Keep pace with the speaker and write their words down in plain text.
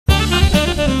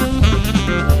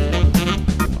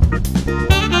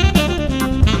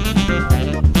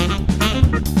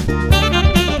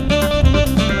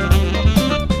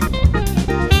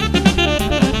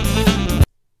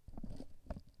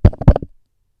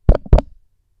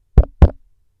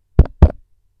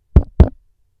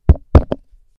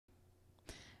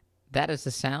That is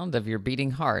the sound of your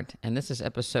beating heart, and this is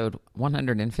episode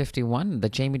 151 of the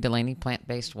Jami Dulaney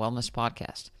Plant-Based Wellness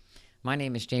Podcast. My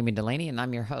name is Jami Dulaney, and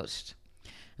I'm your host.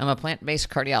 I'm a plant-based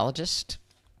cardiologist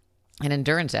and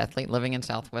endurance athlete living in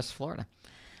Southwest Florida.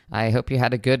 I hope you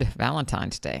had a good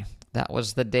Valentine's Day. That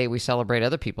was the day we celebrate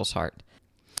other people's heart.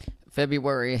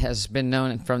 February has been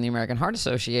known from the American Heart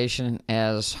Association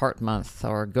as Heart Month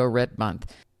or Go Red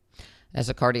Month. As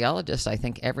a cardiologist, I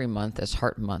think every month is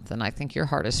Heart Month, and I think your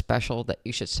heart is special, that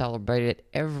you should celebrate it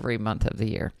every month of the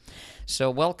year.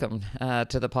 So welcome to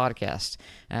the podcast.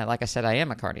 Like I said, I am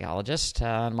a cardiologist.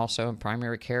 I'm also a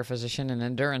primary care physician and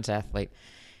endurance athlete.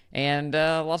 And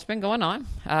lots been going on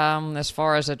as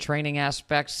far as the training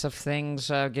aspects of things,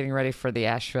 getting ready for the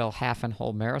Asheville Half and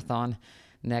Whole Marathon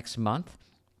next month.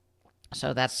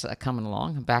 So that's coming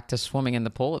along. Back to swimming in the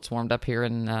pool. It's warmed up here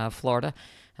in Florida,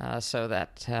 so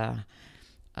that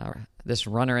this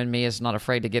runner in me is not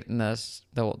afraid to get in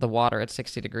the water at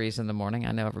 60 degrees in the morning.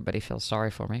 I know everybody feels sorry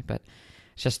for me, but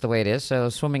it's just the way it is. So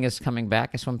swimming is coming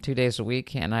back. I swim 2 days a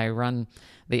week, and I run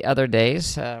the other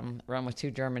days. Run with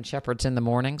 2 German Shepherds in the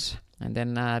mornings, and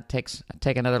then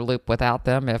take another loop without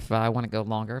them if I want to go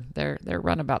longer. They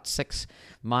run about 6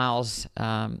 miles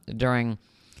during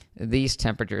these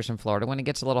temperatures in Florida. When it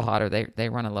gets a little hotter, they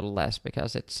run a little less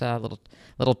because it's a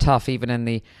little tough even in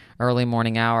the early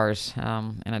morning hours,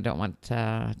 and I don't want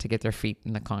to get their feet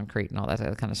in the concrete and all that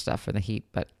other kind of stuff for the heat,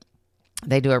 but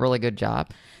they do a really good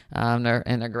job.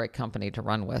 They're great company to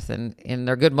run with, and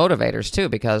they're good motivators too,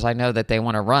 because I know that they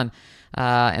want to run,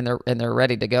 and they're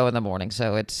ready to go in the morning.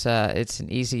 So it's an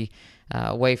easy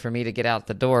way for me to get out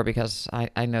the door because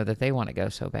I know that they want to go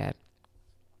so bad.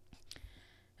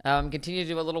 Continue to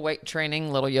do a little weight training,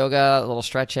 a little yoga, a little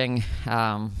stretching,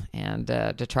 and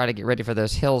to try to get ready for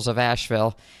those hills of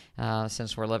Asheville,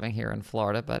 since we're living here in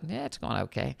Florida. But yeah, it's going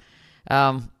okay.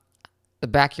 The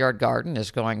backyard garden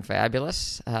is going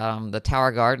fabulous. The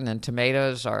tower garden and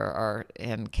tomatoes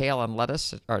and kale and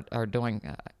lettuce are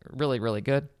doing really, really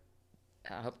good.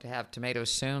 I hope to have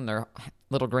tomatoes soon. They're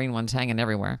little green ones hanging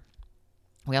everywhere.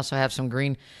 We also have some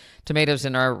green tomatoes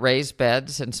in our raised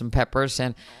beds and some peppers.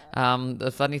 And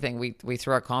the funny thing, we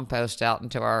threw our compost out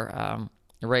into our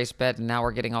raised bed, and now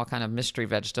we're getting all kind of mystery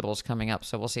vegetables coming up.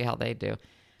 So we'll see how they do.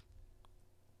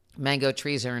 Mango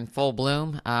trees are in full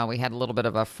bloom. We had a little bit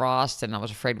of a frost, and I was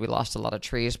afraid we lost a lot of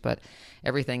trees, but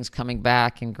everything's coming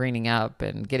back and greening up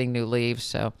and getting new leaves.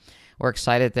 So we're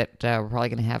excited that we're probably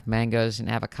going to have mangoes and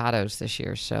avocados this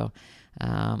year. So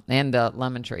and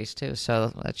lemon trees too.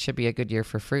 So that should be a good year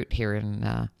for fruit here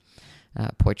in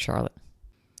Port Charlotte.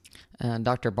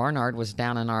 Dr. Barnard was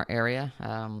down in our area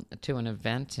to an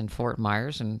event in Fort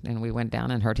Myers, and we went down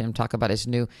and heard him talk about his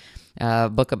new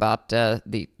book about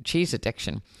the cheese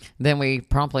addiction. Then we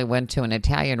promptly went to an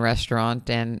Italian restaurant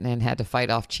and had to fight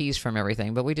off cheese from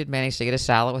everything. But we did manage to get a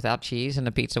salad without cheese and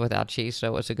a pizza without cheese, so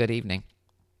it was a good evening.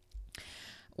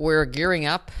 We're gearing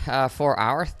up for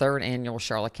our 3rd annual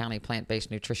Charlotte County Plant-Based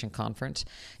Nutrition Conference.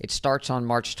 It starts on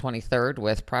March 23rd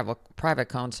with private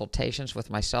consultations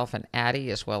with myself and Addie,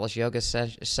 as well as yoga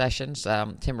sessions.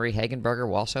 Tim Marie Hagenberger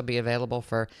will also be available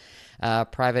for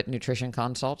private nutrition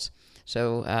consults.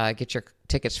 So get your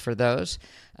tickets for those.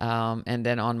 And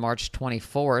then on March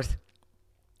 24th,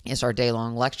 is our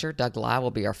day-long lecture. Doug Lai will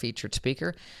be our featured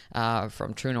speaker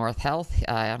from True North Health.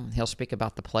 He'll speak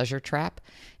about the pleasure trap.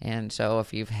 And so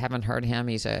if you haven't heard him,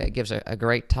 he gives a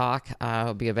great talk.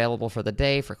 He'll be available for the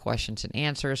day for questions and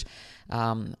answers.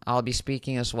 I'll be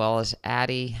speaking as well as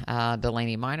Addie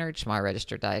Dulaney Meinerch, my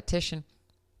registered dietitian,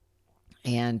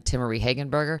 and Tim Marie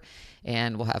Hagenberger.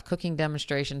 And we'll have cooking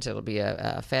demonstrations. It'll be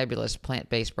a fabulous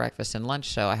plant-based breakfast and lunch.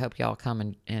 So I hope y'all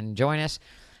come and join us.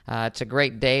 It's a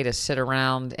great day to sit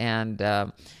around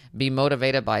and be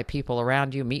motivated by people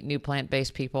around you, meet new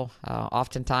plant-based people.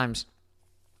 Oftentimes,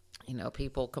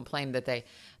 people complain that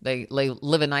they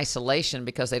live in isolation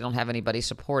because they don't have anybody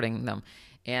supporting them.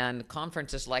 And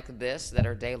conferences like this that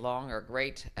are day-long are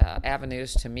great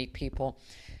avenues to meet people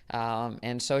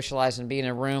and socialize and be in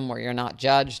a room where you're not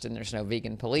judged and there's no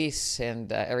vegan police,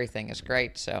 and everything is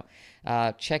great. So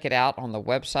check it out on the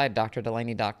website,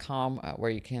 drdulaney.com, where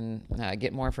you can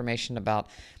get more information about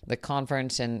the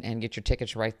conference and get your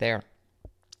tickets right there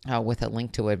with a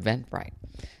link to Eventbrite.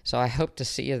 So I hope to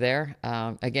see you there.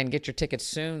 Again, get your tickets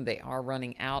soon. They are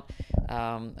running out.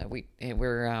 We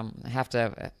have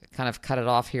to kind of cut it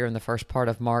off here in the first part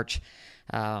of March.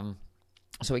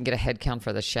 So we can get a head count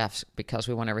for the chefs, because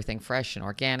we want everything fresh and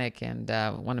organic, and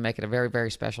want to make it a very, very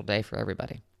special day for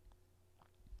everybody.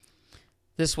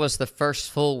 This was the first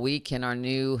full week in our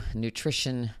new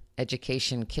nutrition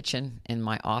education kitchen in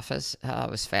my office. It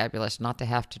was fabulous not to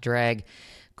have to drag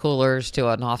coolers to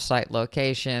an offsite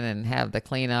location and have the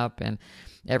cleanup and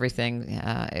everything.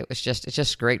 It's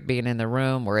just great being in the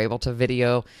room. We're able to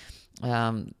video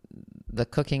the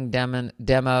cooking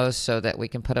demos so that we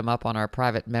can put them up on our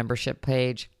private membership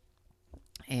page.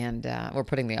 And we're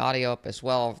putting the audio up as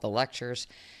well of the lectures.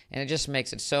 And it just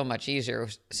makes it so much easier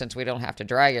since we don't have to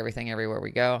drag everything everywhere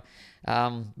we go.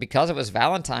 Because it was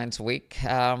Valentine's week,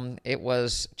 it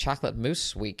was chocolate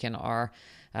mousse week in our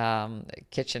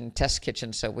test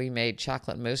kitchen. So we made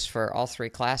chocolate mousse for all 3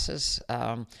 classes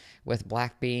with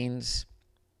black beans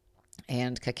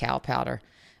and cacao powder.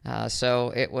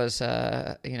 So it was,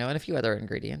 and a few other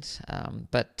ingredients.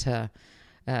 But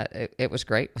it was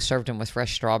great. We served them with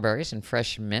fresh strawberries and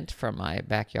fresh mint from my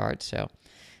backyard. So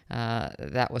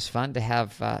that was fun to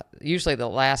have. Usually the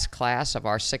last class of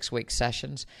our 6-week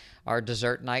sessions, our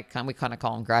dessert night, we kind of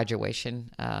call them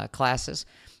graduation classes.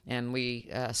 And we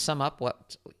sum up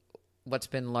what's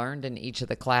been learned in each of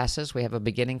the classes. We have a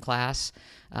beginning class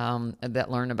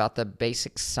that learn about the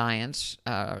basic science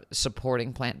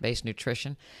supporting plant-based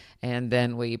nutrition. And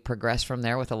then we progress from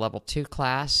there with a level 2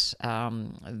 class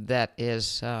that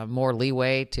is more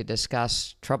leeway to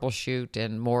discuss troubleshoot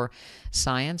and more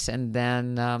science. And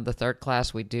then the 3rd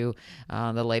class, we do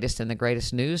the latest and the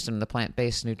greatest news in the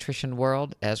plant-based nutrition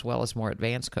world, as well as more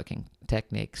advanced cooking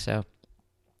techniques. So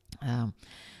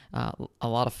a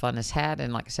lot of fun is had,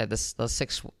 and like I said, the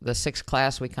sixth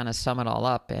class, we kind of sum it all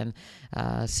up and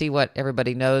see what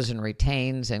everybody knows and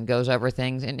retains and goes over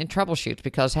things and troubleshoots,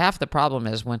 because half the problem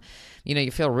is when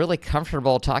you feel really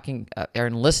comfortable talking or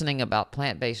listening about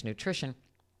plant-based nutrition,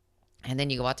 and then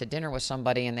you go out to dinner with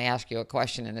somebody and they ask you a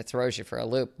question and it throws you for a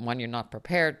loop. One, you're not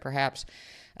prepared, perhaps.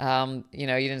 You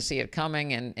didn't see it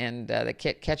coming, and they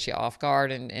catch you off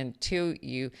guard, and 2,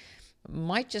 you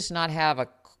might just not have a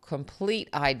complete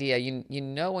idea. You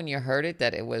know when you heard it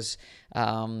that it was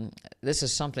this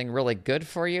is something really good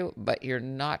for you, but you're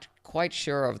not quite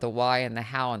sure of the why and the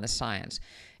how and the science.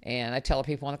 And I tell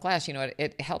people in the class,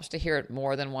 it helps to hear it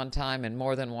more than one time and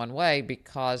more than one way,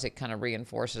 because it kind of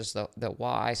reinforces the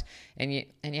whys. And you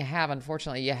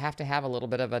have to have a little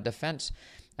bit of a defense,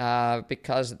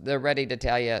 because they're ready to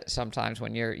tell you sometimes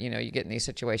when you get in these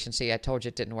situations. See, I told you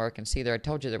it didn't work, and see, I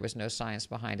told you there was no science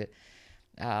behind it.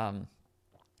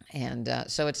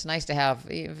 So it's nice to have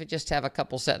a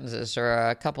couple sentences or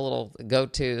a couple little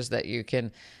go-tos that you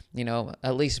can,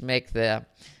 at least make the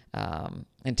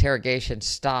interrogation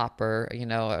stop, or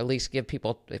at least give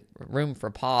people room for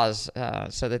pause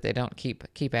so that they don't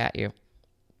keep at you.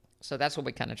 So that's what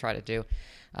we kind of try to do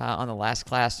on the last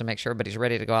class, to make sure everybody's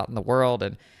ready to go out in the world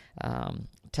and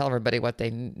tell everybody what they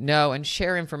know and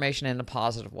share information in a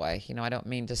positive way. I don't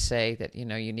mean to say that, you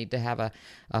need to have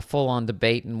a full-on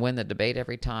debate and win the debate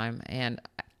every time. And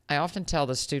I often tell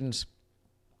the students,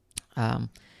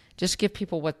 just give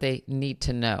people what they need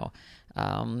to know.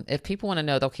 If people want to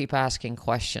know, they'll keep asking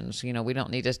questions. We don't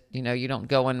need to, you don't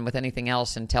go in with anything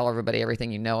else and tell everybody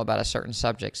everything you know about a certain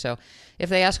subject. So if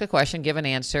they ask a question, give an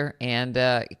answer, and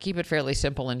keep it fairly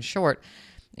simple and short.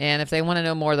 And if they want to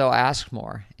know more, they'll ask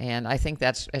more. And I think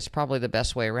it's probably the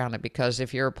best way around it, because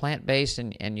if you're plant-based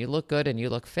and you look good and you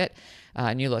look fit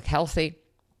and you look healthy,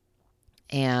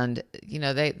 and,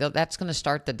 that's going to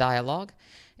start the dialogue.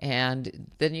 And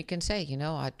then you can say,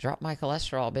 I dropped my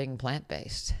cholesterol being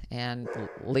plant-based, and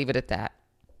leave it at that.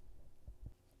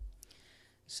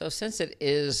 So since it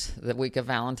is the week of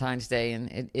Valentine's Day and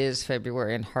it is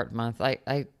February and Heart Month,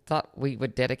 I thought we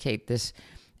would dedicate this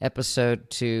episode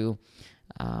to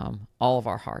all of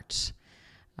our hearts,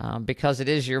 because it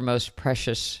is your most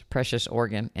precious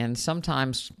organ. And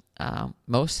sometimes,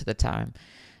 most of the time,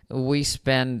 we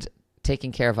spend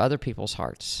taking care of other people's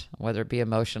hearts, whether it be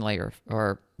emotionally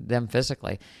or them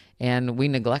physically, and we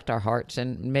neglect our hearts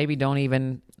and maybe don't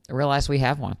even realize we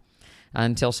have one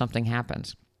until something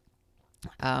happens.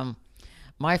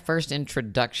 My first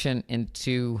introduction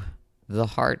into the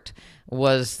heart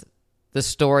was the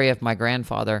story of my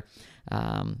grandfather.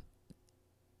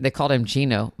 They called him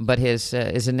Gino, but his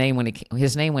name when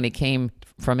he came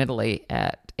from Italy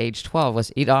at age 12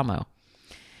 was Idamo.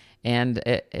 And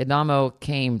Idamo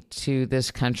came to this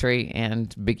country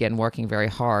and began working very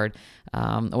hard.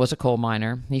 Was a coal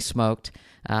miner. He smoked.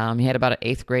 He had about an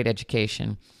 8th grade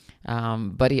education.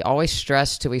 But he always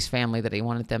stressed to his family that he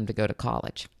wanted them to go to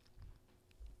college.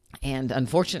 And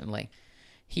unfortunately,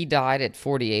 he died at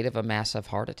 48 of a massive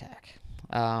heart attack.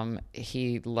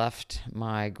 He left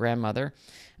my grandmother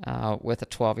with a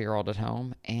 12-year-old at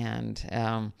home,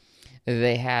 and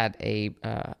they had a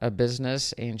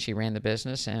business, and she ran the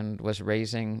business and was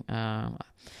raising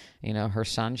her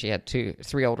son. She had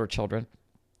three older children.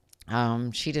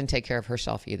 She didn't take care of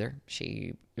herself either.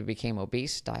 She became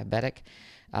obese, diabetic,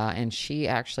 and she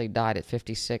actually died at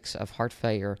 56 of heart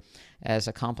failure as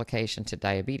a complication to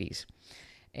diabetes.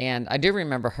 And I do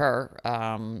remember her.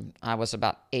 I was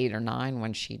about 8 or 9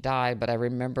 when she died, but I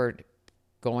remembered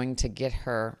going to get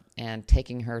her and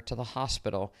taking her to the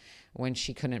hospital when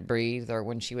she couldn't breathe or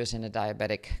when she was in a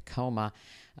diabetic coma.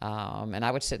 And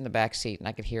I would sit in the back seat and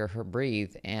I could hear her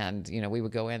breathe. And, we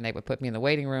would go in, they would put me in the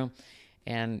waiting room,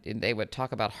 and they would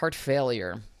talk about heart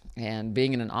failure and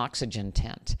being in an oxygen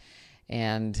tent.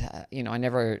 And, I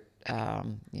never,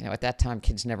 at that time,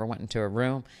 kids never went into a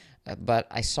room, but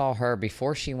I saw her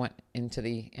before she went into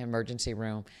the emergency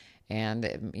room.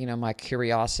 And, my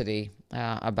curiosity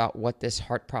about what this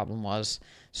heart problem was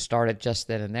started just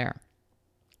then and there.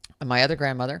 My other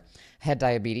grandmother had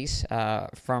diabetes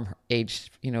from her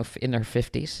age, in her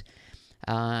 50s.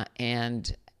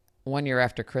 And one year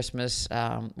after Christmas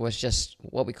was just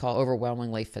what we call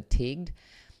overwhelmingly fatigued.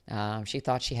 She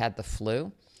thought she had the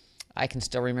flu. I can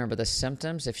still remember the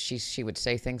symptoms. If she would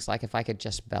say things like, if I could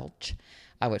just belch,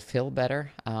 I would feel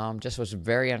better. Just was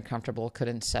very uncomfortable,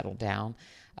 couldn't settle down.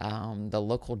 The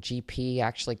local GP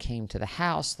actually came to the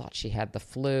house, thought she had the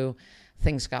flu.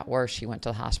 Things got worse. She went to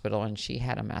the hospital and she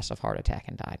had a massive heart attack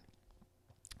and died.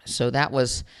 So that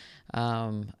was,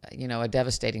 a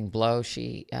devastating blow.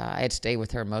 I had stayed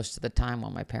with her most of the time while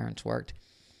my parents worked.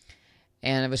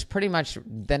 And it was pretty much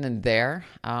then and there,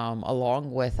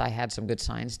 along with I had some good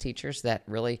science teachers that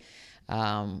really,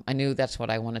 I knew that's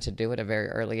what I wanted to do at a very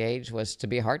early age, was to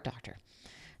be a heart doctor.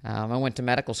 I went to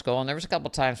medical school, and there was a couple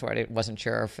of times where I wasn't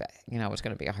sure if I was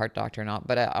going to be a heart doctor or not,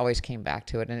 but I always came back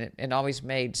to it, and it always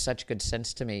made such good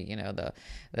sense to me.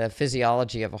 The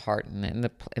physiology of a heart and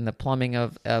the plumbing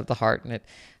of the heart, and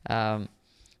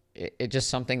it just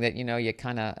something that you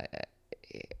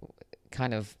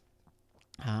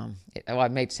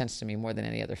it made sense to me more than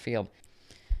any other field.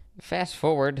 Fast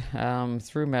forward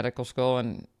through medical school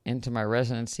and into my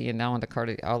residency, and now into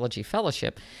cardiology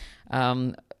fellowship.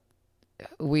 I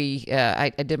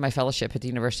did my fellowship at the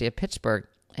University of Pittsburgh,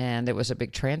 and it was a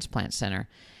big transplant center.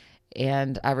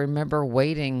 And I remember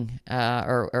waiting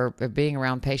or being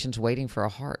around patients waiting for a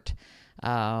heart,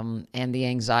 and the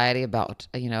anxiety about,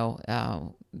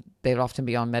 they'd often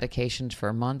be on medications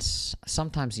for months,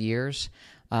 sometimes years,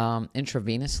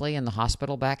 intravenously in the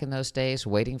hospital back in those days,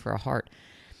 waiting for a heart.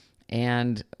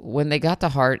 And when they got the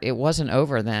heart, it wasn't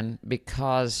over then,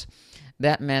 because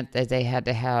that meant that they had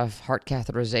to have heart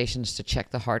catheterizations to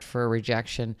check the heart for a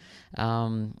rejection,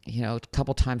 a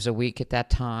couple times a week at that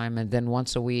time, and then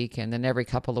once a week, and then every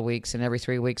couple of weeks, and every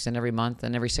 3 weeks, and every month,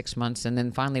 and every 6 months, and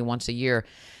then finally once a year.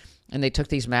 And they took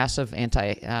these massive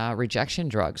anti-rejection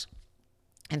drugs.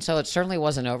 And so it certainly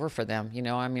wasn't over for them.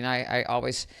 I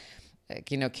always,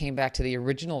 came back to the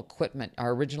original equipment.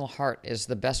 Our original heart is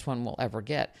the best one we'll ever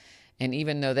get. And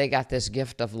even though they got this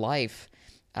gift of life,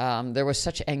 there was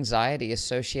such anxiety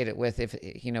associated with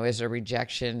is a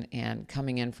rejection and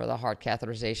coming in for the heart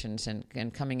catheterizations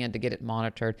and coming in to get it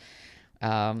monitored.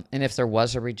 And if there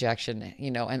was a rejection,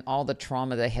 and all the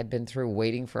trauma they had been through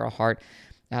waiting for a heart.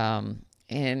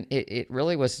 And it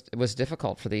really was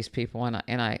difficult for these people.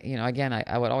 And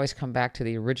I would always come back to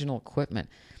the original equipment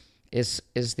is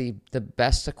the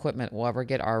best equipment we'll ever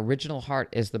get. Our original heart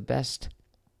is the best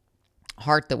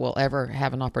heart that we'll ever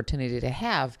have an opportunity to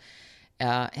have.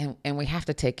 And we have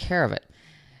to take care of it.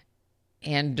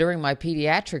 And during my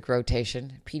pediatric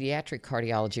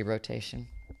cardiology rotation,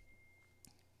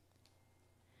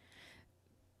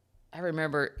 I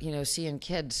remember, seeing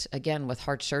kids, again, with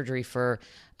heart surgery for,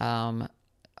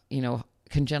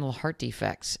 congenital heart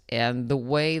defects. And the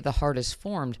way the heart is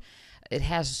formed, it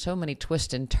has so many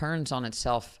twists and turns on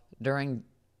itself during,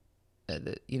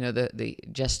 the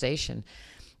gestation,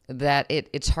 that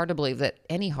it's hard to believe that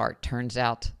any heart turns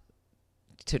out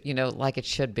to, like it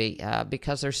should be,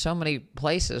 because there's so many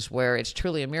places where it's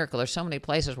truly a miracle. There's so many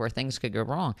places where things could go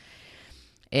wrong.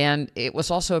 And it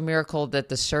was also a miracle that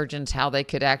the surgeons, how they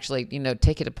could actually,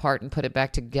 take it apart and put it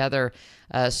back together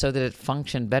so that it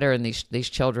functioned better and these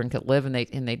children could live and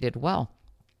they did well.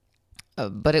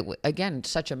 But again,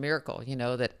 such a miracle,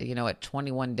 that, at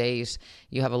 21 days,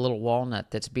 you have a little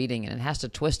walnut that's beating and it has to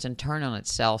twist and turn on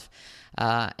itself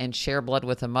and share blood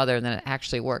with the mother, and then it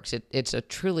actually works. It's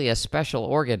truly a special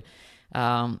organ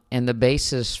and the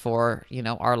basis for,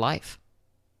 our life.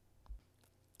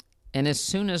 And as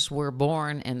soon as we're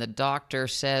born and the doctor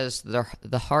says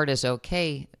the heart is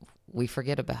okay, we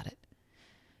forget about it.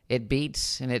 It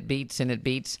beats and it beats and it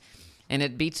beats. And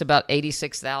it beats about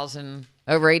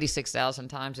over 86,000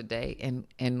 times a day,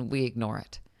 and we ignore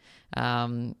it.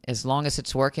 As long as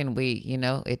it's working,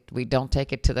 we don't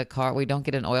take it to the car. We don't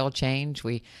get an oil change.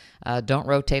 We don't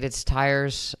rotate its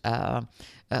tires.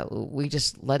 We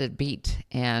just let it beat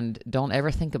and don't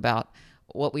ever think about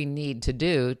what we need to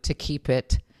do to keep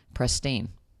it pristine.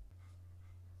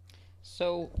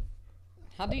 So,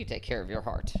 how do you take care of your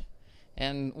heart?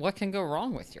 And what can go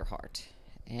wrong with your heart?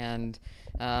 And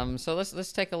so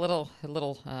let's take a little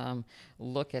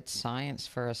look at science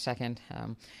for a second.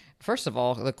 First of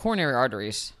all, the coronary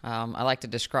arteries I like to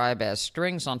describe as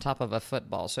strings on top of a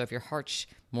football. So if your heart's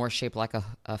more shaped like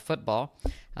a football,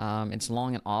 it's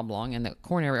long and oblong, and the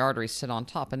coronary arteries sit on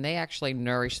top, and they actually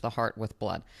nourish the heart with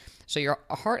blood. So your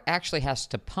heart actually has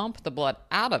to pump the blood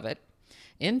out of it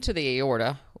into the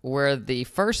aorta, where the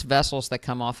first vessels that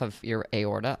come off of your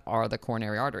aorta are the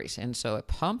coronary arteries. And so it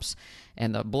pumps,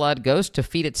 and the blood goes to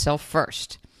feed itself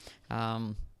first.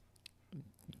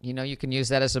 You can use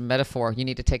that as a metaphor. You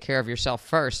need to take care of yourself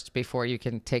first before you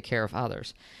can take care of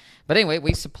others. But anyway,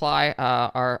 we supply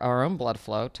our own blood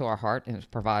flow to our heart, and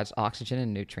it provides oxygen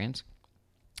and nutrients.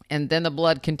 And then the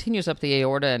blood continues up the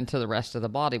aorta and to the rest of the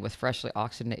body with freshly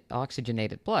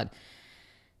oxygenated blood.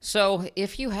 So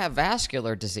if you have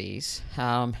vascular disease,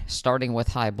 starting with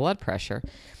high blood pressure,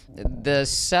 the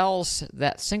cells,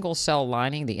 that single cell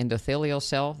lining, the endothelial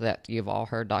cell that you've all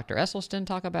heard Dr. Esselstyn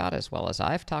talk about, as well as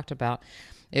I've talked about,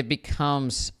 it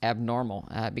becomes abnormal.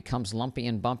 It becomes lumpy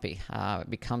and bumpy. It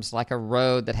becomes like a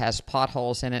road that has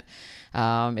potholes in it.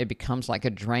 It becomes like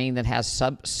a drain that has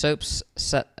soap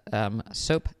scum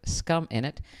in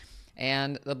it.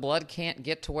 And the blood can't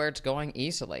get to where it's going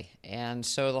easily. And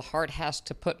so the heart has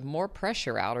to put more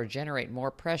pressure out or generate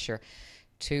more pressure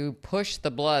to push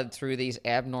the blood through these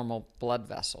abnormal blood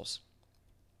vessels.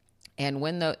 And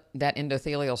when that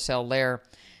endothelial cell layer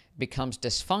becomes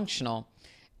dysfunctional,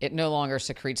 it no longer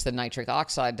secretes the nitric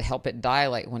oxide to help it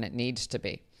dilate when it needs to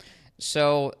be.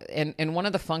 So, and one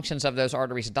of the functions of those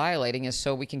arteries dilating is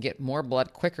so we can get more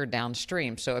blood quicker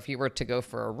downstream. So if you were to go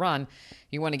for a run,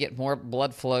 you want to get more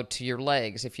blood flow to your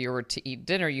legs. If you were to eat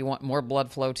dinner, you want more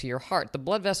blood flow to your heart. The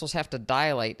blood vessels have to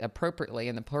dilate appropriately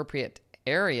in the appropriate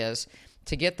areas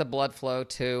to get the blood flow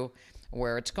to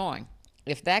where it's going.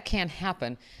 If that can't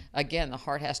happen, again, the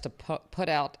heart has to put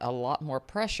out a lot more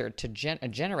pressure,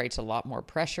 generates a lot more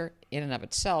pressure in and of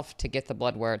itself to get the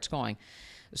blood where it's going.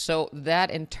 So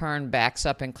that in turn backs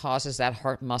up and causes that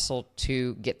heart muscle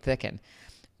to get thickened.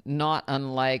 Not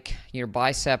unlike your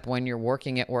bicep, when you're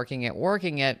working it,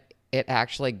 it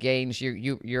actually gains,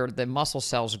 the muscle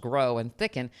cells grow and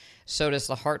thicken, so does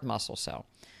the heart muscle cell.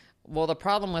 Well, the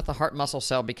problem with the heart muscle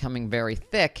cell becoming very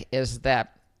thick is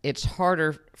that it's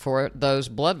harder for those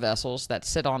blood vessels that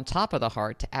sit on top of the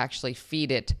heart to actually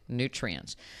feed it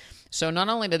nutrients. So not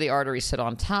only do the arteries sit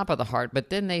on top of the heart, but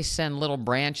then they send little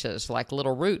branches, like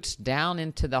little roots, down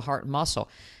into the heart muscle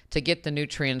to get the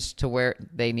nutrients to where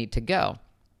they need to go.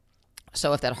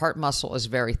 So if that heart muscle is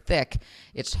very thick,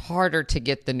 it's harder to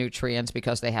get the nutrients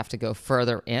because they have to go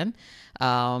further in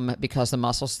because the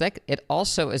muscle's thick. It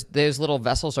also is, those little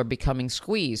vessels are becoming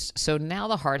squeezed. So now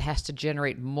the heart has to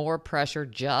generate more pressure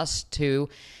just to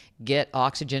get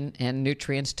oxygen and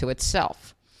nutrients to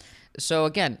itself. So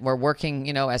again, we're working,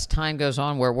 as time goes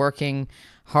on, we're working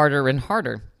harder and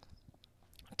harder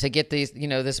to get these,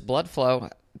 this blood flow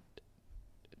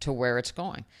to where it's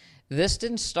going. This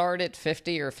didn't start at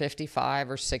 50 or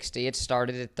 55 or 60. It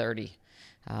started at 30.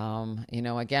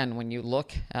 Again, when you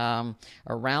look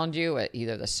around you at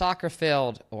either the soccer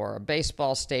field or a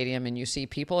baseball stadium and you see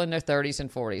people in their 30s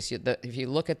and 40s, if you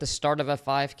look at the start of a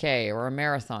 5K or a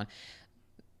marathon,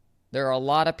 there are a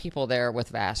lot of people there with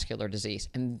vascular disease,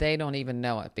 and they don't even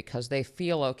know it because they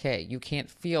feel okay. You can't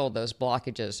feel those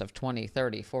blockages of 20,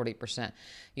 30, 40%.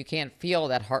 You can't feel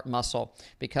that heart muscle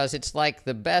because it's like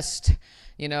the best,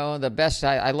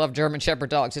 I love German Shepherd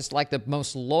dogs. It's like the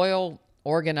most loyal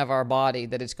organ of our body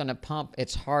that it's going to pump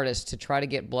its hardest to try to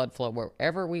get blood flow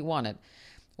wherever we want it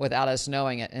without us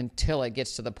knowing it until it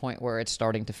gets to the point where it's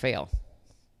starting to fail.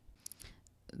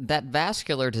 That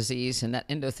vascular disease and that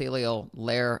endothelial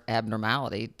layer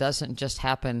abnormality doesn't just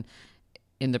happen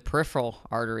in the peripheral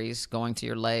arteries going to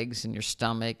your legs and your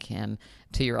stomach and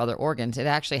to your other organs. It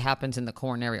actually happens in the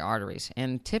coronary arteries.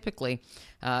 And typically,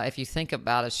 if you think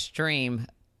about a stream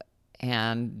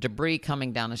and debris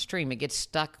coming down a stream, it gets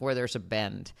stuck where there's a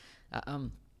bend,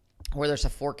 where there's a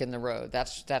fork in the road.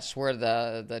 That's where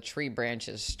the tree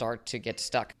branches start to get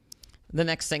stuck. The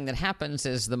next thing that happens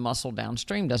is the muscle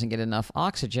downstream doesn't get enough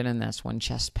oxygen, and that's when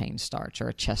chest pain starts or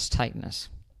a chest tightness.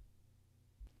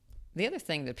 The other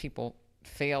thing that people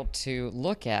fail to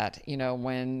look at,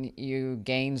 when you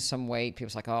gain some weight,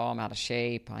 people's like, oh, I'm out of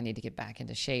shape, I need to get back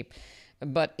into shape.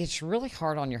 But it's really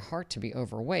hard on your heart to be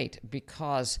overweight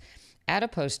because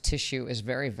adipose tissue is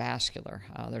very vascular.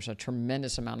 There's a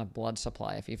tremendous amount of blood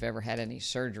supply. If you've ever had any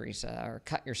surgeries or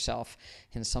cut yourself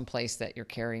in some place that you're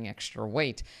carrying extra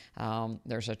weight,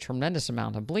 there's a tremendous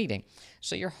amount of bleeding.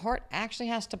 So your heart actually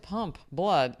has to pump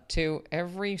blood to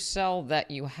every cell that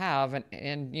you have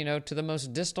and to the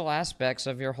most distal aspects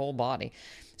of your whole body.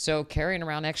 So carrying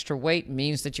around extra weight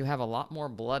means that you have a lot more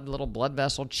little blood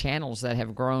vessel channels that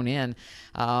have grown in,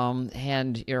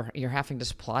 and you're having to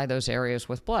supply those areas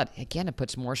with blood. Again, it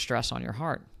puts more stress on your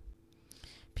heart.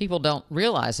 People don't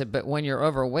realize it, but when you're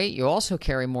overweight, you also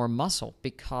carry more muscle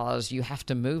because you have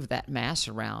to move that mass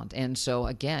around. And so,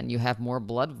 again, you have more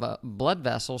blood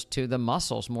vessels to the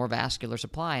muscles, more vascular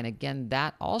supply. And again,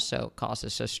 that also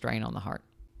causes a strain on the heart.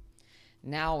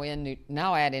 Now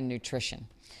add in nutrition.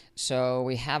 So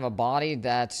we have a body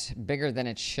that's bigger than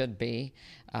it should be,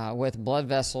 with blood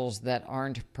vessels that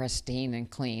aren't pristine and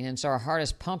clean. And so our heart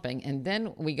is pumping. And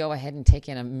then we go ahead and take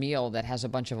in a meal that has a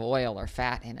bunch of oil or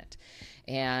fat in it.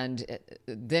 And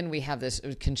then we have this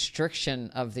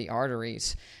constriction of the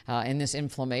arteries and this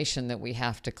inflammation that we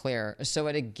have to clear. So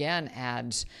it again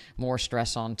adds more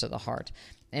stress onto the heart.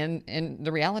 And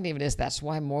the reality of it is that's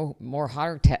why more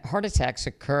heart attacks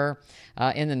occur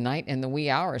in the night and the wee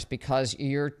hours, because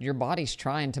your body's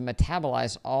trying to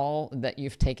metabolize all that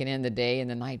you've taken in the day and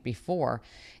the night before.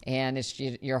 And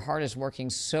your heart is working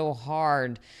so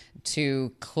hard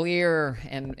to clear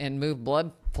and move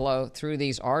blood flow through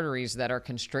these arteries that are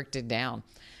constricted down.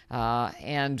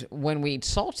 And when we eat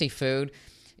salty food,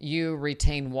 you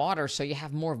retain water, so you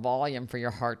have more volume for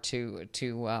your heart to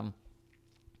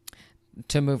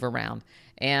move around.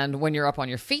 And when you're up on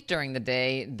your feet during the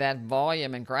day, that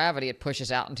volume and gravity, it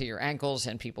pushes out into your ankles,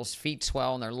 and people's feet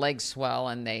swell and their legs swell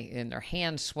and their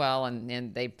hands swell,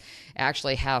 and they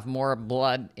actually have more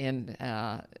blood in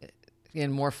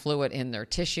more fluid in their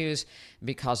tissues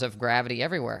because of gravity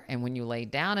everywhere. And when you lay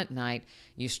down at night,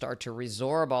 you start to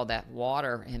resorb all that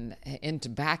water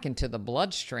back into the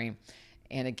bloodstream.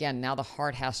 And again, now the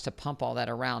heart has to pump all that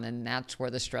around, and that's where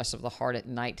the stress of the heart at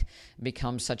night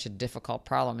becomes such a difficult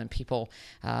problem. And people,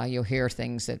 you'll hear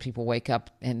things that people wake up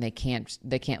and they can't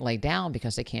lay down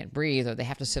because they can't breathe, or they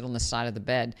have to sit on the side of the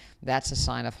bed. That's a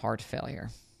sign of heart failure.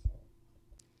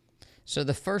 So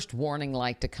the first warning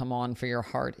light to come on for your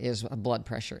heart is a blood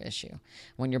pressure issue.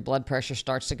 When your blood pressure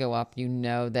starts to go up, you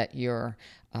know that you're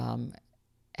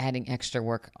adding extra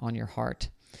work on your heart.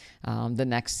 The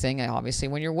next thing, obviously,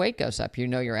 when your weight goes up, you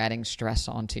know you're adding stress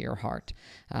onto your heart.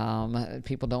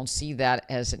 People don't see that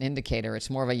as an indicator. It's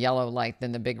more of a yellow light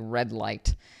than the big red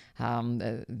light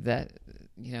that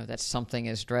something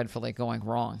is dreadfully going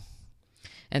wrong.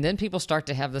 And then people start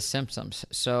to have the symptoms.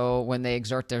 So when they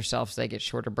exert themselves, they get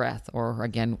short of breath, or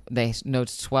again, they note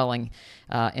swelling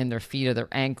in their feet or their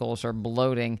ankles, or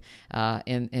bloating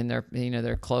in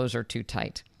their clothes are too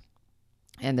tight.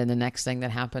 And then the next thing that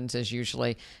happens is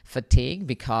usually fatigue,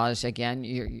 because again,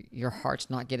 your heart's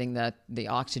not getting the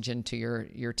oxygen to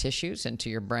your tissues and to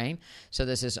your brain. So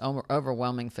this is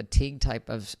overwhelming fatigue type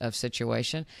of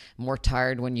situation. More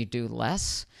tired when you do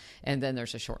less. And then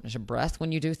there's a shortness of breath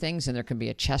when you do things, and there can be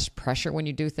a chest pressure when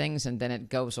you do things, and then it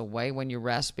goes away when you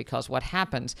rest, because what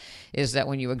happens is that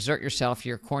when you exert yourself,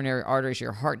 your coronary arteries,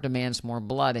 your heart demands more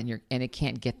blood, and it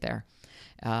can't get there.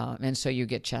 And so you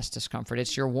get chest discomfort.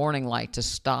 It's your warning light to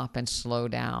stop and slow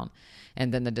down,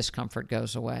 and then the discomfort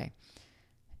goes away.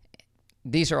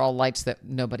 These are all lights that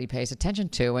nobody pays attention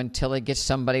to until it gets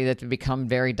somebody that become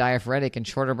very diaphoretic and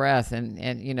short of breath, and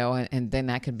then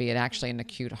that could be actually an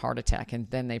acute heart attack, and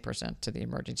then they present to the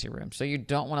emergency room. So you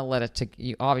don't want to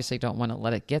you obviously don't want to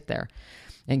let it get there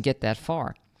and get that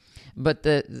far. But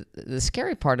the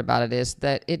scary part about it is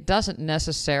that it doesn't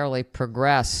necessarily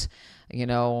progress.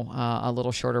 A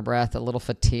little shorter breath, a little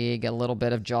fatigue, a little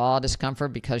bit of jaw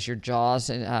discomfort, because your jaws,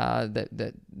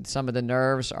 some of the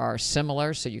nerves are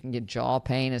similar, so you can get jaw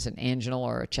pain as an anginal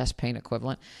or a chest pain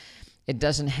equivalent. It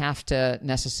doesn't have to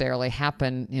necessarily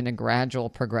happen in a gradual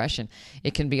progression.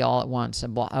 It can be all at once. A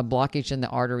blockage in the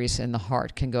arteries in the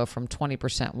heart can go from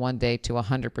 20% one day to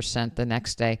 100% the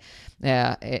next day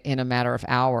in a matter of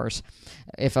hours.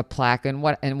 If a plaque, and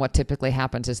what typically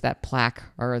happens is that plaque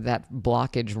or that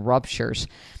blockage ruptures.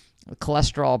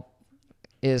 Cholesterol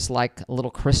is like little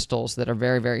crystals that are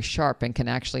very, very sharp and can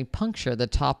actually puncture the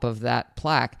top of that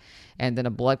plaque, and then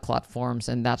a blood clot forms,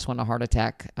 and that's when a heart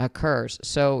attack occurs.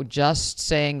 So just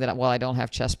saying that, well, I don't have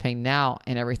chest pain now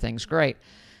and everything's great,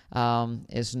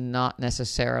 is not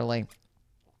necessarily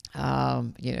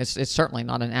It's certainly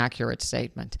not an accurate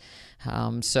statement.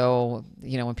 So,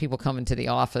 when people come into the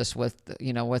office with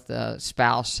a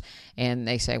spouse and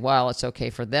they say, well, it's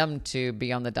okay for them to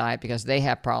be on the diet because they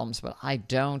have problems, but I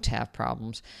don't have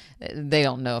problems. They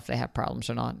don't know if they have problems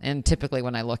or not. And typically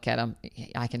when I look at them,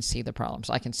 I can see the problems.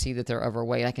 I can see that they're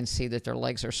overweight. I can see that their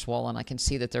legs are swollen. I can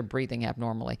see that they're breathing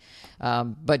abnormally.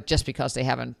 But just because they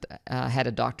haven't had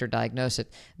a doctor diagnose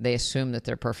it, they assume that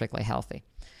they're perfectly healthy.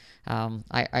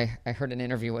 I heard an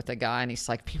interview with a guy, and he's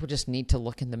like, people just need to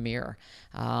look in the mirror,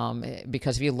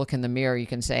 because if you look in the mirror, you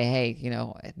can say, hey,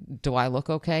 do I look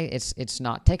okay? It's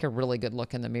not. Take a really good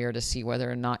look in the mirror to see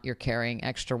whether or not you're carrying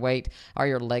extra weight. Are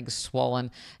your legs swollen?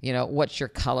 What's your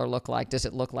color look like? Does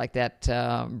it look like that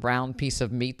brown piece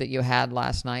of meat that you had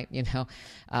last night?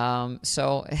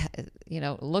 So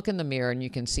look in the mirror, and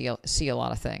you can see a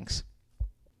lot of things.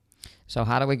 So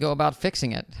how do we go about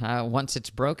fixing it once it's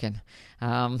broken?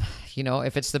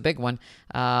 If it's the big one,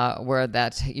 where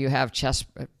that you have chest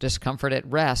discomfort at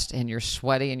rest and you're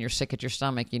sweaty and you're sick at your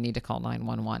stomach, you need to call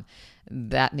 911.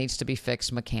 That needs to be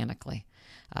fixed mechanically.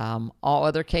 All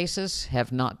other cases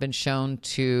have not been shown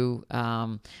to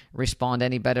respond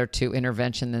any better to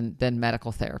intervention than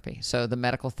medical therapy. So the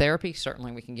medical therapy,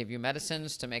 certainly we can give you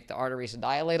medicines to make the arteries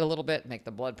dilate a little bit, make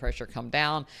the blood pressure come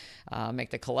down, make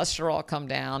the cholesterol come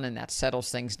down, and that settles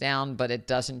things down, but it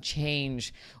doesn't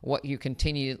change what you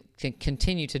continue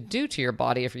to do to your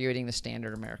body if you're eating the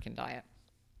standard American diet.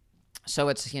 So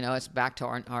it's back to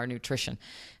our nutrition.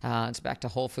 It's back to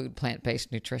whole food,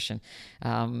 plant-based nutrition.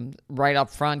 Right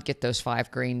up front, get those 5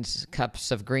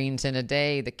 cups of greens in a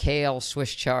day: the kale,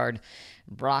 Swiss chard,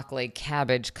 broccoli,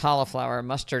 cabbage, cauliflower,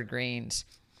 mustard greens,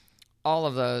 all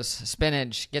of those,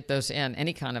 spinach, get those in,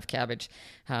 any kind of cabbage.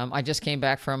 I just came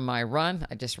back from my run.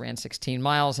 I just ran 16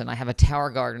 miles, and I have a tower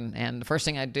garden. And the first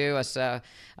thing I do is,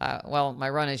 my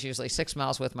run is usually 6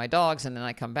 miles with my dogs, and then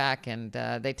I come back, and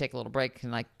they take a little break,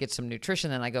 and I get some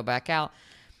nutrition, and I go back out.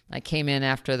 I came in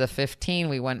after the 15.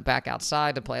 We went back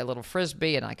outside to play a little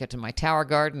frisbee, and I get to my tower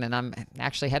garden, and I'm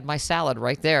actually had my salad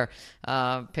right there,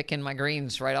 picking my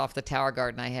greens right off the tower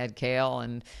garden. I had kale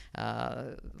and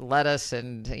lettuce,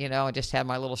 and I just had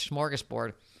my little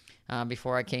smorgasbord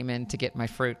before I came in to get my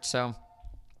fruit. So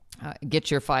get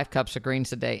your 5 cups of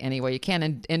greens a day any way you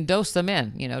can, and dose them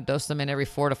in. Dose them in every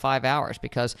 4 to 5 hours,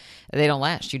 because they don't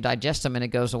last. You digest them and it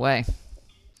goes away.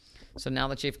 So now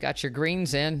that you've got your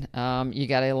greens in, you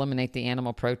got to eliminate the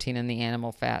animal protein and the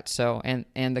animal fat,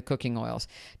 and the cooking oils.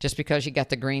 Just because you got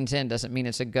the greens in doesn't mean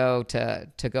it's a go to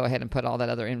go ahead and put all that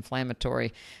other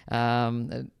inflammatory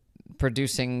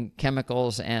producing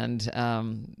chemicals and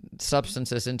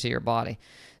substances into your body.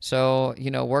 So,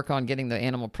 work on getting the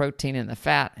animal protein and the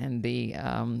fat and the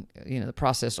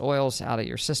processed oils out of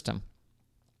your system.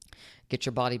 Get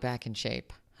your body back in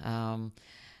shape.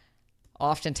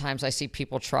 Oftentimes I see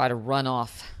people try to run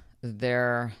off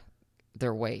their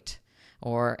weight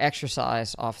or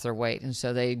exercise off their weight. And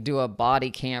so they do a body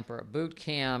camp or a boot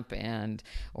camp,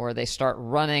 or they start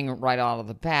running right out of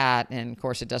the bat. And of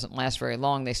course, it doesn't last very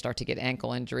long. They start to get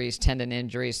ankle injuries, tendon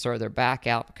injuries, throw their back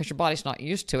out because your body's not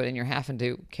used to it, and you're having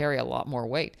to carry a lot more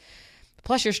weight.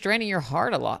 Plus, you're straining your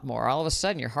heart a lot more. All of a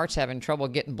sudden, your heart's having trouble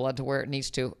getting blood to where it needs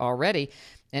to already,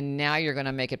 and now you're going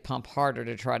to make it pump harder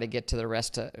to try to get to the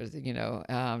rest of,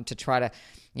 to try to,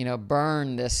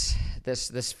 burn this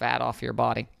fat off your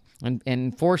body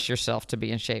and force yourself to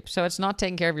be in shape. So it's not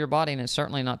taking care of your body, and it's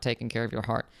certainly not taking care of your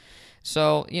heart.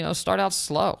 So, start out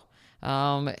slow.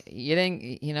 You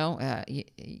didn't,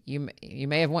 you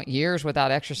may have went years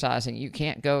without exercising. You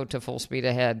can't go to full speed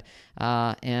ahead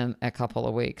in a couple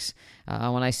of weeks.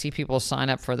 When I see people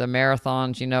sign up for the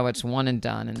marathons, it's one and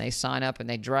done, and they sign up and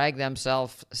they drag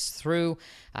themselves through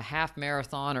a half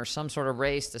marathon or some sort of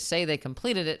race to say they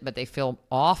completed it, but they feel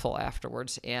awful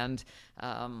afterwards. And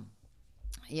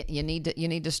you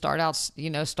need to start out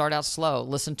slow.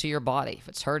 Listen to your body. If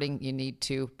it's hurting, you need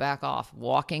to back off.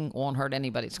 Walking won't hurt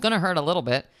anybody. It's going to hurt a little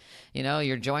bit.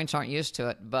 Your joints aren't used to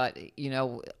it, but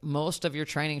most of your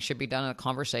training should be done at a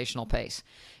conversational pace.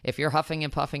 If you're huffing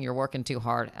and puffing, you're working too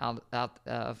hard out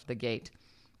of the gate.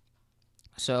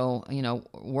 So,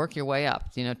 work your way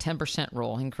up. 10%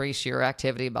 rule. Increase your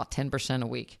activity about 10% a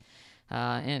week.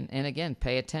 And again,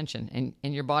 pay attention.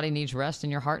 And your body needs rest,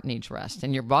 and your heart needs rest.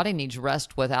 And your body needs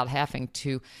rest without having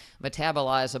to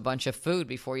metabolize a bunch of food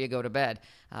before you go to bed.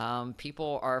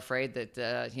 People are afraid that,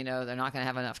 they're not going to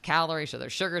have enough calories, or their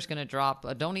sugar's going to drop.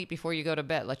 Don't eat before you go to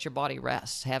bed. Let your body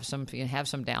rest. Have some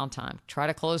downtime. Try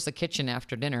to close the kitchen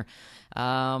after dinner.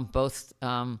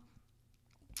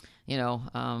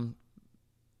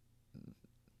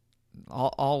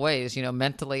 always,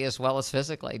 mentally as well as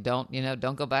physically.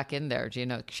 Don't go back in there.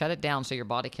 Shut it down so your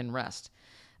body can rest.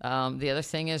 The other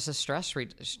thing is a stress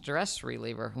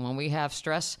reliever. When we have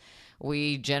stress,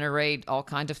 we generate all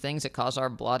kinds of things that cause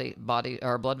our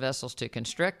our blood vessels to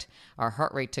constrict, our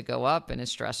heart rate to go up, and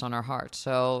it's stress on our heart.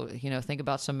 So, think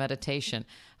about some meditation.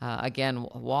 Again,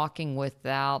 walking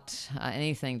without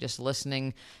anything, just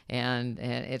listening, and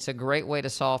it's a great way to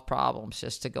solve problems,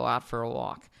 just to go out for a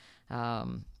walk.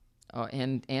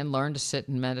 And learn to sit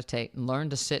and meditate, and learn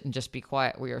to sit and just be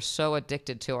quiet. We are so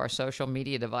addicted to our social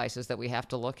media devices that we have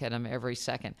to look at them every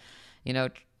second.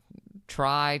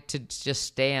 Try to just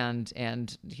stand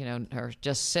and, or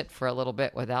just sit for a little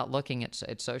bit without looking at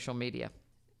social media.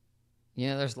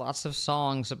 There's lots of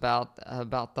songs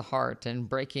about the heart and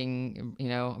breaking,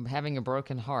 having a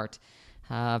broken heart.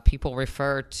 People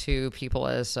refer to people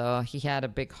as he had a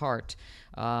big heart,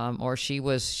 or she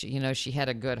had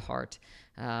a good heart.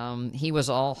 He was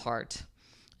all heart.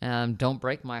 Don't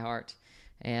break my heart.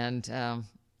 And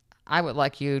I would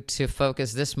like you to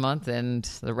focus this month and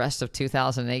the rest of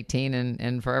 2018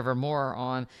 and forevermore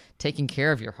on taking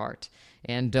care of your heart.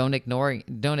 And don't ignore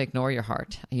your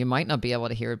heart. You might not be able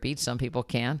to hear it beat. Some people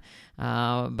can,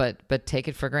 but take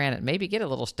it for granted. Maybe get a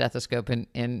little stethoscope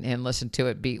and listen to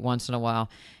it beat once in a while.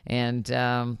 And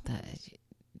pay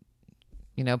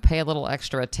a little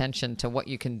extra attention to what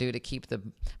you can do to keep the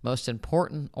most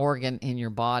important organ in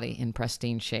your body in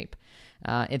pristine shape.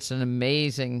 It's an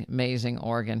amazing, amazing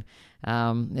organ.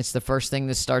 It's the first thing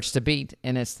that starts to beat,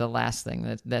 and it's the last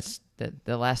thing that's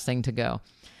the last thing to go.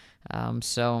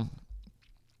 So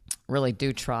really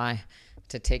do try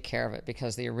to take care of it,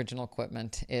 because the original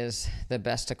equipment is the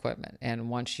best equipment. And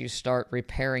once you start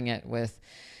repairing it with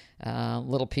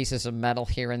little pieces of metal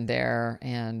here and there,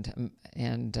 and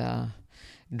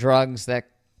drugs that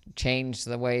change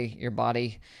the way your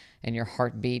body and your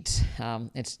heart beats,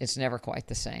 it's never quite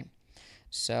the same.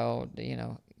 So,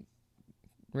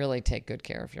 really take good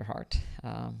care of your heart.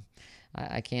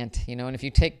 I can't, and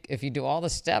if you do all the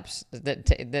steps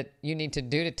that you need to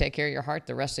do to take care of your heart,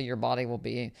 the rest of your body will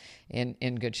be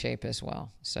in good shape as well.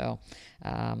 So,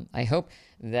 I hope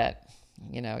that,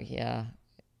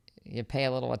 you pay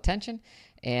a little attention,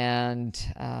 and,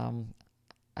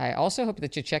 I also hope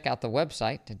that you check out the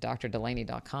website at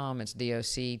drdulaney.com. It's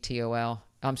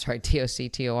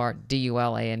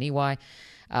DOCTORDULANEY.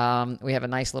 We have a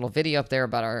nice little video up there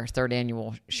about our 3rd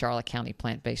annual Charlotte County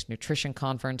Plant-Based Nutrition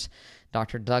Conference.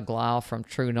 Dr. Doug Lyle from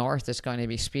True North is going to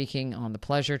be speaking on the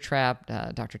pleasure trap.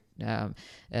 Dr.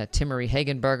 Timmery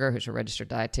Hagenberger, who's a registered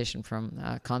dietitian from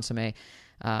Consumnes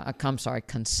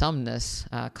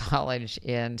College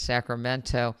in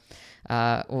Sacramento,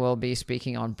 will be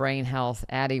speaking on brain health.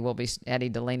 Addie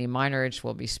Dulaney Meinerich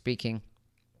will be speaking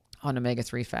on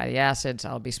omega-3 fatty acids.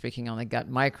 I'll be speaking on the gut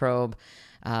microbe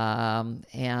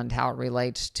and how it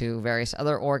relates to various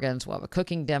other organs. We'll have a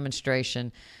cooking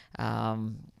demonstration.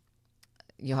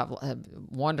 You'll have a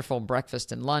wonderful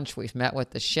breakfast and lunch. We've met with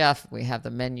the chef. We have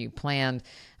the menu planned.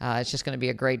 It's just going to be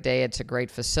a great day. It's a great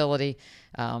facility.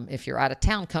 If you're out of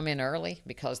town, come in early,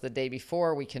 because the day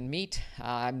before we can meet.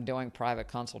 I'm doing private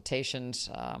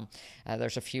consultations.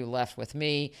 There's a few left with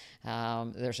me.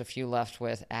 There's a few left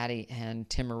with Addie and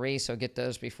Tim Marie, so get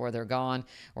those before they're gone.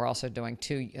 We're also doing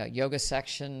 2 yoga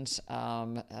sections,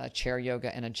 a chair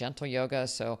yoga and a gentle yoga.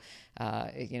 So,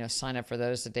 sign up for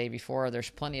those the day before. There's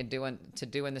plenty to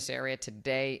do in this area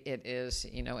today. It is,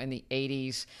 in the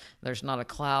 80s. There's not a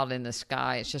cloud in the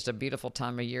sky. It's just a beautiful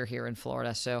time of year here in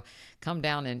Florida. So come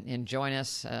down and join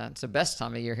us. It's the best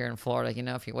time of year here in Florida.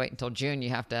 If you wait until June, you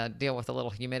have to deal with a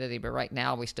little humidity. But right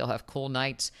now, we still have cool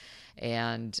nights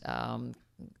and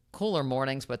cooler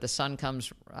mornings, but the sun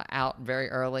comes out very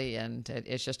early, and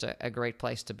it's just a great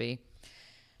place to be.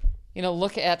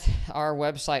 Look at our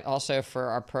website also for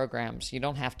our programs. You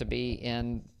don't have to be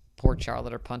in Port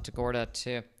Charlotte or Punta Gorda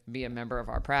to be a member of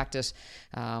our practice.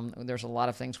 There's a lot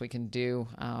of things we can do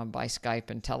by Skype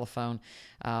and telephone.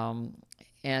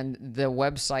 And the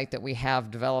website that we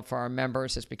have developed for our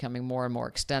members is becoming more and more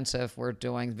extensive. We're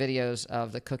doing videos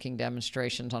of the cooking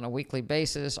demonstrations on a weekly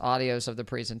basis, audios of the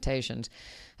presentations,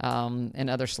 and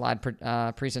other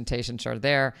slide presentations are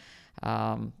there.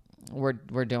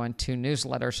 We're doing 2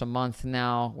 newsletters a month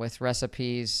now with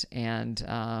recipes and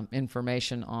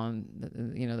information on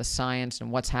the science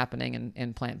and what's happening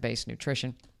in plant-based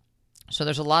nutrition. So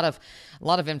there's a lot of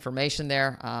information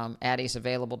there. Addie's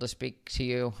available to speak to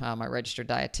you, my registered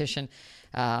dietitian.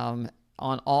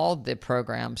 on all the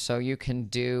programs. So you can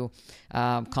do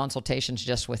consultations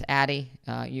just with Addie.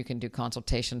 You can do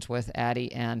consultations with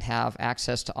Addie and have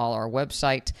access to all our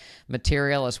website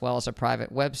material, as well as a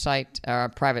private website, or a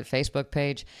private Facebook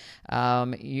page.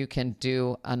 You can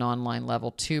do an online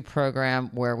level 2 program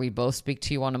where we both speak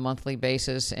to you on a monthly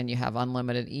basis, and you have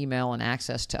unlimited email and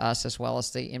access to us, as well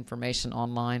as the information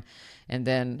online. And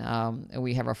then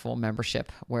we have our full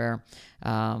membership where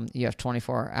you have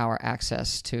 24-hour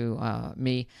access to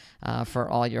me for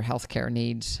all your healthcare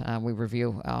needs. We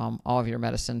review all of your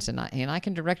medicines, and I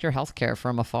can direct your healthcare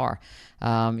from afar.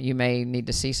 You may need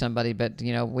to see somebody, but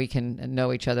we can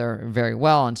know each other very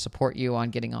well and support you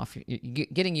on getting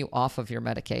you off of your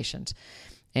medications.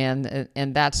 And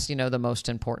that's, the most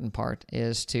important part,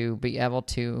 is to be able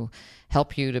to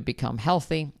help you to become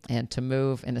healthy and to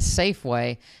move in a safe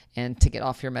way and to get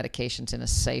off your medications in a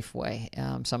safe way.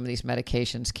 Some of these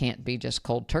medications can't be just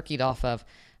cold turkeyed off of.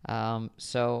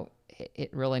 So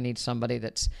it really needs somebody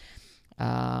that's,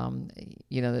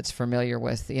 that's familiar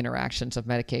with the interactions of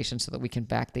medications so that we can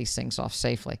back these things off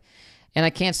safely. And I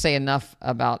can't say enough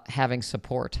about having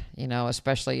support,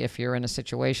 especially if you're in a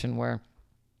situation where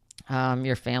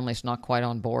your family's not quite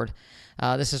on board.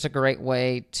 This is a great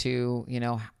way to,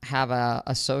 have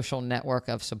a social network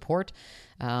of support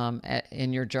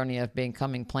in your journey of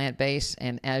becoming plant-based.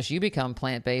 And as you become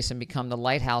plant-based and become the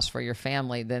lighthouse for your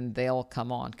family, then they'll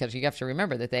come on, because you have to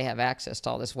remember that they have access to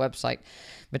all this website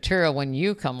material when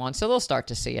you come on. So they'll start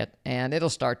to see it, and it'll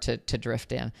start to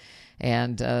drift in.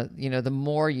 And, the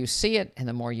more you see it and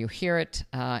the more you hear it,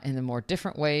 and the more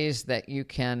different ways that you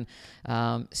can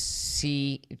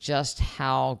see just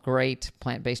how great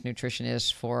plant-based nutrition is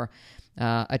for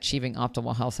achieving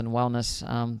optimal health and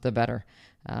wellness, the better.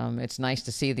 It's nice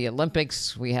to see the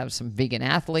Olympics. We have some vegan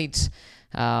athletes,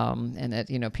 and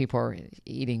that, people are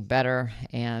eating better,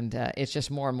 and it's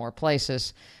just more and more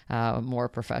places. More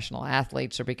professional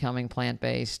athletes are becoming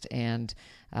plant-based, and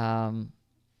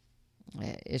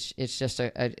it's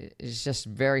just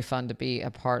very fun to be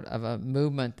a part of a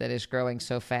movement that is growing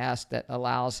so fast, that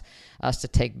allows us to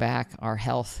take back our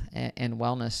health and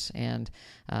wellness, and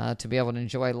to be able to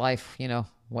enjoy life,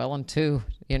 well into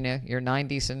your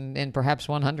 90s and perhaps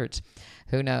 100s.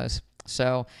 Who knows?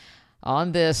 So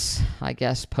on this, I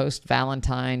guess,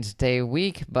 post-Valentine's Day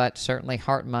week, but certainly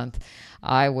Heart Month,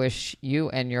 I wish you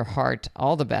and your heart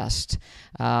all the best,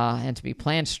 and to be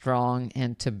plant strong,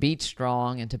 and to beat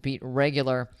strong, and to beat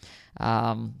regular,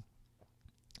 and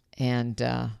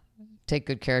take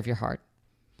good care of your heart.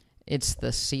 It's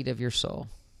the seat of your soul.